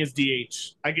need for me is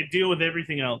DH. I could deal with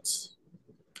everything else.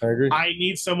 I agree. I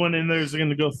need someone in there who's going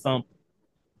to go thump.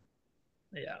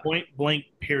 Yeah. Point blank,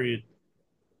 period.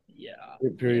 Yeah.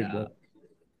 Period.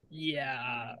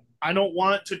 Yeah. I don't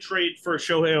want to trade for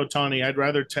Shohei Ohtani. I'd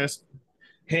rather test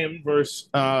him versus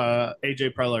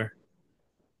AJ Preller.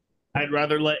 I'd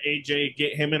rather let AJ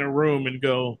get him in a room and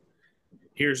go,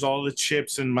 here's all the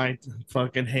chips in my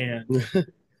fucking hand.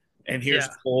 And here's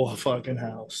the whole fucking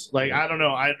house. Like, I don't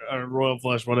know. Royal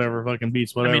Flush, whatever, fucking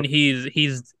beats whatever. I mean,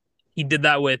 he did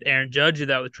that with Aaron Judge. He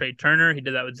did that with Trey Turner. He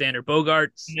did that with Xander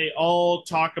Bogaerts. And they all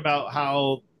talk about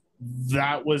how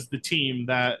that was the team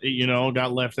that,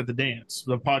 got left at the dance.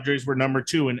 The Padres were number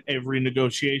 2 in every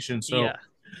negotiation. So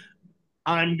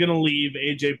I'm going to leave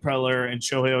AJ Preller and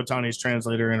Shohei Ohtani's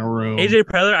translator in a room. AJ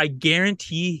Preller, I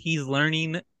guarantee he's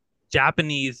learning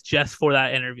Japanese just for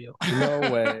that interview.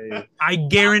 No way. I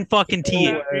guarantee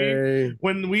it.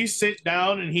 When we sit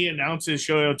down and he announces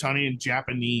Shohei Ohtani in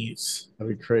Japanese.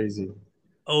 That'd be crazy.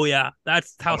 Oh, yeah.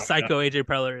 That's how psycho AJ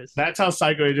Preller is. That's how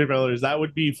psycho AJ Preller is. That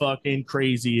would be fucking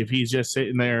crazy if he's just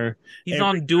sitting there. He's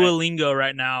on Duolingo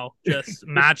right now, just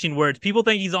matching words. People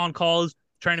think he's on calls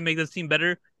trying to make this team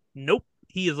better. Nope.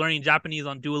 He is learning Japanese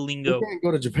on Duolingo. We can't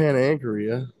go to Japan and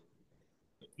Korea.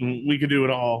 We could do it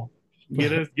all.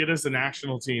 Get us a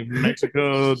national team.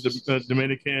 Mexico,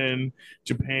 Dominican,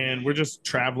 Japan. We're just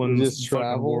traveling the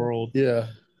fucking world. Yeah.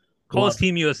 Call us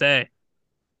Team USA.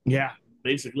 Yeah,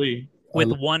 basically.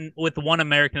 With one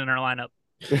American in our lineup.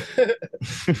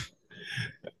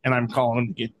 And I'm calling him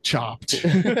to get chopped.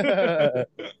 So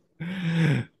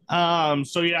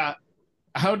yeah.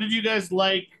 How did you guys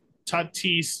like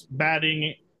Tatis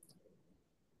batting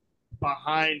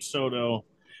behind Soto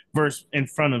versus in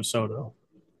front of Soto?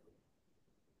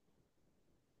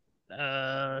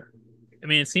 I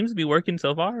mean, it seems to be working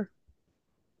so far.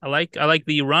 I like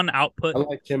the run output. I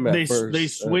like him at first. They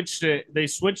switched it. They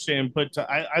switched it and put.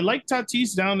 I like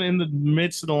Tatis down in the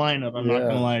midst of the lineup. I'm not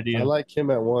gonna lie to you. I like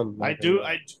him at one. I do.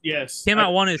 Yes. Kim at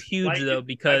one is huge like though it.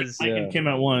 because I can Kim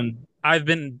at one. I've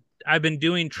been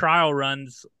doing trial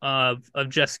runs of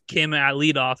just Kim at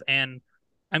leadoff, and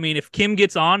I mean if Kim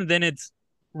gets on, then it's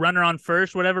runner on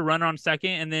first, whatever, runner on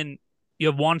second, and then you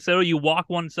have Juan Soto. You walk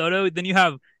Juan Soto, then you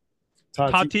have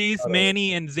Tatis,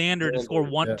 Manny, and Xander to score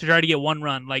one to try to get one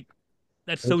run. Like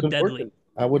that's so deadly. Working.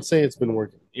 I would say it's been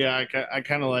working. Yeah, I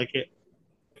kind of like it.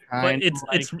 But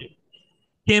it's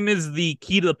Kim is the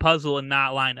key to the puzzle in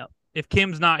that lineup. If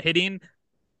Kim's not hitting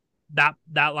that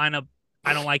lineup,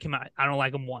 I don't like him. I don't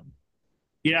like him one.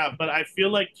 Yeah, but I feel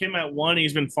like Kim at one,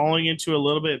 he's been falling into a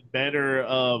little bit better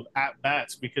of at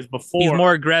bats because before he's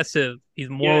more aggressive. He's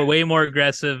way more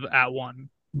aggressive at one.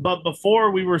 But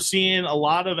before we were seeing a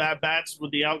lot of at bats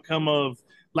with the outcome of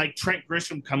like Trent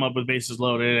Grisham come up with bases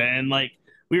loaded, and like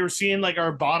we were seeing like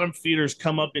our bottom feeders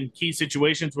come up in key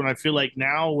situations. When I feel like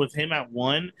now with him at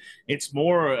one, it's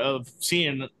more of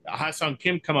seeing Ha-Seong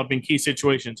Kim come up in key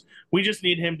situations. We just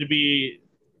need him to be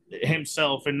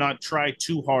himself and not try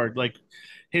too hard. Like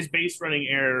his base running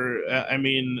error, I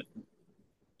mean,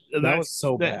 that was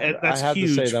so bad. That's I have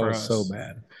huge to say that was us. so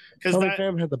bad. Because Tommy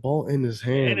Pham had the ball in his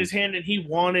hand. And he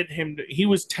wanted him to, he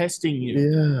was testing you.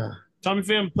 Yeah. Tommy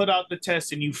Pham put out the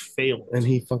test and you failed. And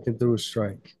he fucking threw a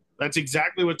strike. That's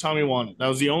exactly what Tommy wanted. That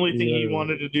was the only thing he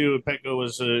wanted to do at Petco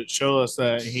was to show us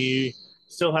that he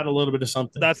still had a little bit of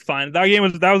something. That's fine. That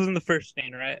was in the first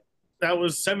inning, right? That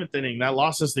was seventh inning. That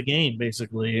lost us the game,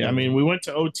 basically. Yeah. I mean, we went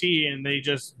to OT and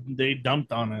they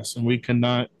dumped on us and we could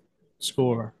not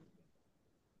score.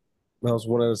 That was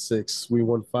 1 out of 6. We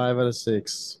won 5 out of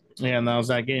 6. Yeah, and that was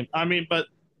that game. I mean, but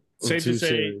safe to say,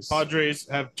 series. Padres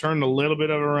have turned a little bit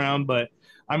of around, but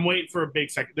I'm waiting for a big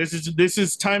second. This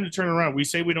is time to turn around. We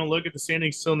say we don't look at the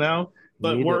standings still now,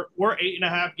 but we're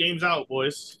 8.5 games out,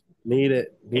 boys. Need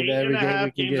it. Need every game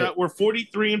we can get. Out. We're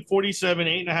 43 and 47,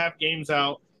 8.5 games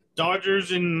out.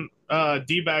 Dodgers and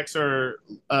D-backs are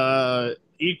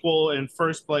equal in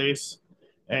first place.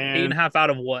 And 8.5 out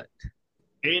of what?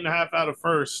 8.5 out of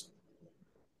first.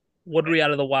 What are we out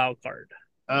of the wild card?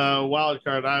 Wild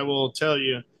card, I will tell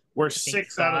you. We're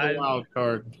 6 out of the wild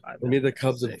card. We need the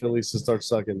Cubs and Phillies to start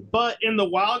sucking. But in the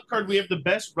wild card, we have the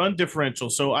best run differential.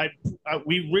 So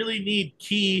we really need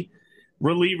key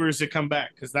relievers to come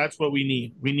back because that's what we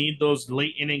need. We need those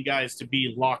late inning guys to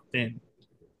be locked in.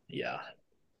 Yeah.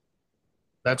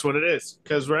 That's what it is.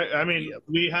 Because, right, I mean,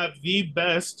 we have the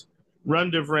best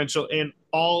run differential in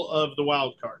all of the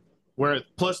wild card. We're at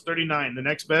plus 39. The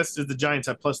next best is the Giants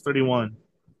at plus 31.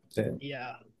 Damn.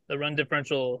 Yeah. The run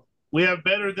differential. We have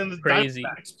better than the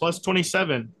Diamondbacks, plus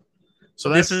 27. So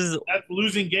that's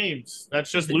losing games.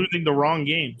 That's just losing the wrong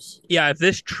games. Yeah, if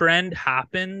this trend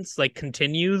happens, like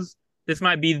continues, this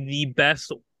might be the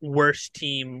best worst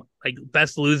team, like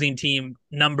best losing team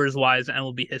numbers wise in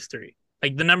MLB history.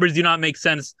 Like the numbers do not make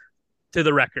sense to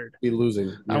the record. Be losing.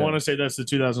 Yeah. I want to say that's the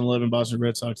 2011 Boston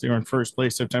Red Sox. They were in first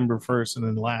place September 1st and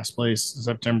then last place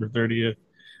September 30th.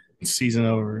 Season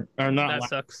over. Or not that last,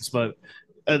 sucks. But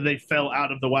they fell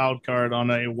out of the wild card on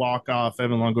a walk-off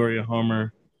Evan Longoria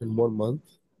homer. In 1 month?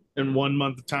 In 1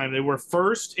 month of time. They were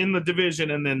first in the division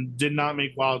and then did not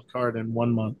make wild card in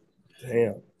 1 month.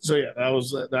 Damn. So, yeah, that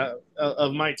was that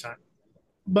of my time.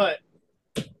 But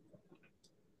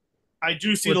I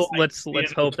do see the light.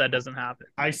 Let's hope that doesn't happen.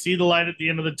 I see the light at the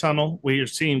end of the tunnel. We are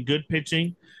seeing good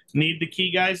pitching. Need the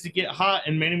key guys to get hot,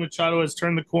 and Manny Machado has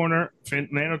turned the corner.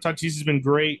 Fernando Tatis has been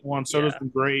great. Juan Soto's been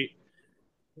great.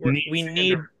 We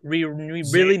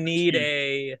really need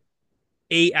a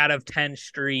 8 out of 10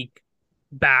 streak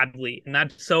badly, and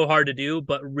that's so hard to do.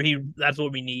 But that's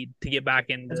what we need to get back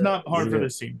in. It's not hard for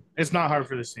this team. It's not hard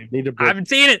for this team. I haven't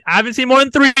seen it. I haven't seen more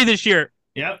than 3 this year.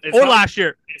 Yep, last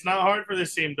year. It's not hard for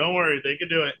this team. Don't worry, they can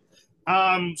do it.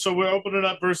 So we're opening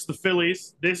up versus the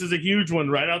Phillies. This is a huge one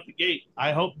right out the gate.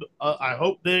 I hope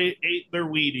they ate their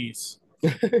Wheaties.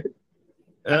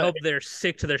 I hope they're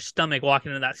sick to their stomach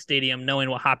walking into that stadium, knowing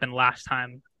what happened last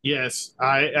time. Yes,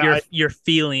 your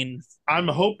feelings. I'm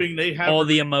hoping they have all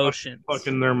the emotions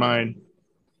in their mind.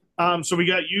 So we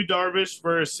got Yu Darvish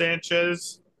versus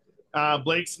Sanchez,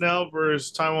 Blake Snell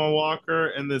versus Taijuan Walker,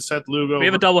 and then Seth Lugo. We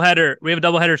have a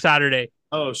doubleheader Saturday.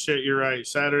 Oh shit, you're right.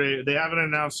 Saturday. They haven't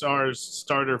announced our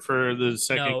starter for the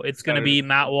second. No, it's going to be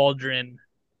Matt Waldron.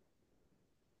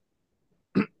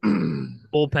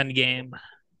 Bullpen game.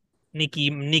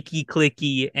 Nikki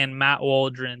Clicky and Matt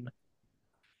Waldron.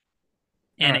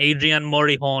 And Adrian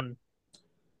Morihon.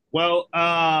 Well,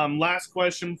 last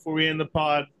question before we end the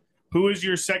pod. Who is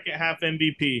your second half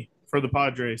MVP for the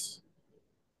Padres?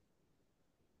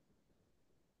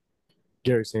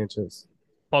 Gary Sanchez.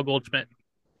 Paul Goldschmidt.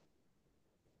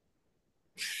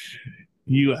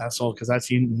 You asshole, because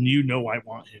that's you know I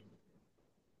want him.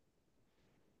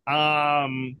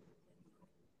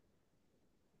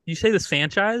 You say this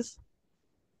franchise?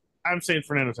 I'm saying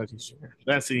Fernando Tatis Jr.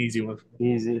 That's an easy one.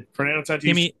 Easy. Fernando Tatis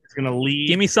is going to lead.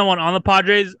 Give me someone on the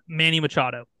Padres. Manny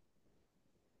Machado.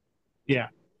 Yeah.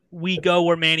 We go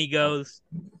where Manny goes.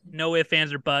 No ifs,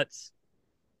 ands, or buts.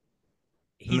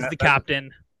 He's the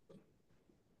captain.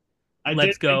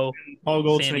 Let's go. Paul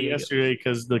Goldschmidt yesterday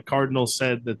because the Cardinals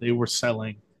said that they were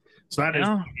selling. So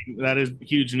that is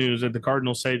huge news that the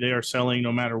Cardinals say they are selling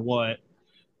no matter what.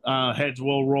 Heads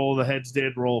will roll. The heads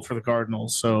did roll for the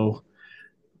Cardinals. So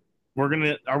are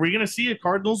we gonna see a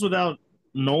Cardinals without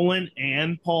Nolan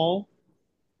and Paul?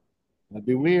 That'd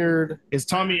be weird. Is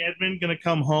Tommy Edman gonna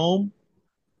come home?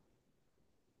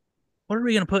 Where are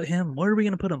we gonna put him? Where are we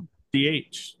gonna put him?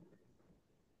 DH.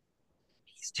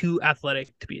 He's too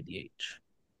athletic to be a DH.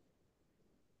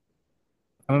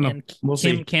 I don't know. And we'll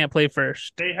Kim can't play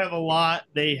first. They have a lot.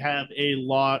 They have a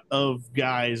lot of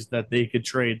guys that they could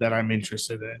trade that I'm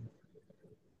interested in.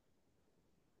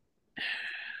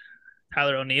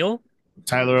 Tyler O'Neill.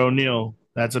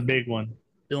 That's a big one.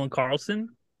 Dylan Carlson.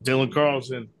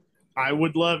 I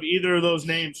would love either of those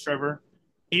names, Trevor.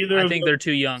 I think they're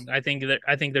too young. I think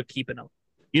they're keeping them.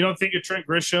 You don't think a Trent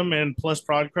Grisham and plus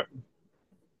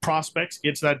prospects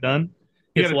gets that done?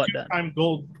 You gets got a what two-time done?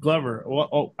 Gold Glover.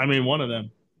 Well, one of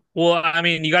them. Well, I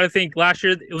mean, you got to think last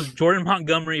year it was Jordan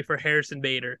Montgomery for Harrison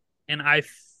Bader, and I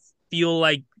feel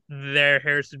like they're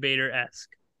Harrison Bader-esque.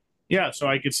 Yeah, so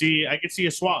I could see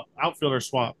a swap, outfielder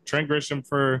swap. Trent Grisham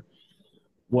for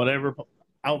whatever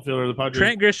outfielder the Padres.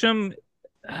 Trent Grisham,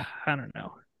 I don't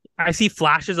know. I see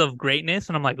flashes of greatness,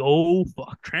 and I'm like, oh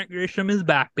fuck, Trent Grisham is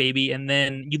back, baby. And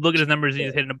then you look at his numbers, and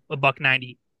he's hitting a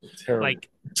 $190. Terrible. Like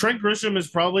Trent Grisham is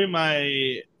probably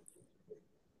my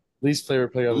least favorite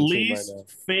player on the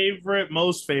team right now.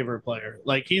 Most favorite player.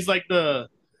 Like he's like the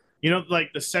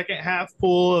second half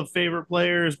pool of favorite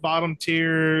players, bottom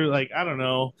tier. Like, I don't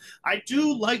know. I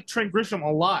do like Trent Grisham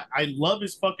a lot. I love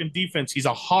his fucking defense. He's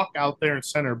a hawk out there in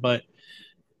center, but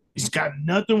he's got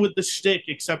nothing with the stick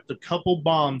except a couple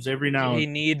bombs every now and then. He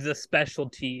needs a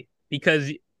specialty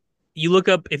because you look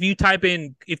up, if you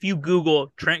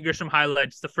Google Trent Grisham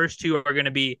highlights, the first two are going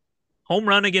to be home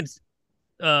run against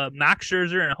Max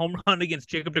Scherzer and a home run against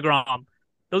Jacob deGrom.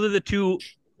 Those are the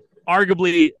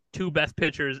arguably two best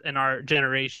pitchers in our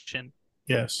generation.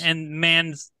 Yes. And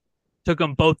Mans took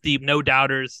them both deep, no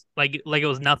doubters, like it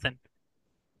was nothing.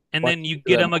 And then you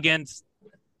get him against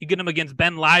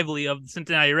Ben Lively of the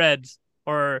Cincinnati Reds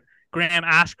or Graham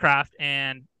Ashcraft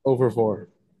and over 4.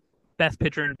 Best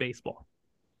pitcher in baseball.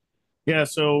 Yeah,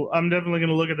 so I'm definitely going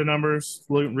to look at the numbers,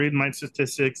 read my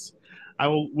statistics.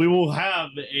 We will have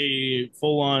a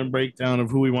full-on breakdown of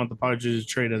who we want the Padres to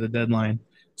trade at the deadline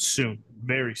soon,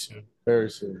 very soon.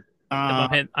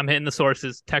 I'm hitting the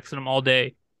sources, texting them all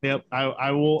day. Yep,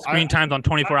 I will. Screen time's on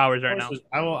 24 hours right now.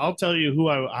 I'll tell you who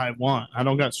I want. I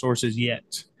don't got sources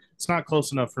yet. It's not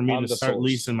close enough for me to start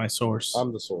leasing my source.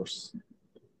 I'm the source.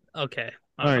 Okay.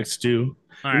 All right, Stu.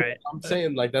 All right. I'm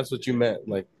saying like that's what you meant.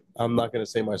 Like I'm not gonna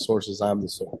say my sources. I'm the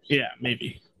source. Yeah,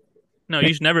 maybe. No,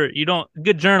 you should never. You don't.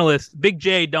 Good journalists, Big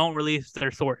J, don't release their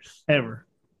source ever.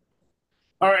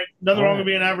 All right, nothing wrong with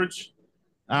being average.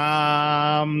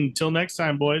 Till next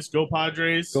time, boys. Go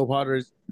Padres. Go Padres.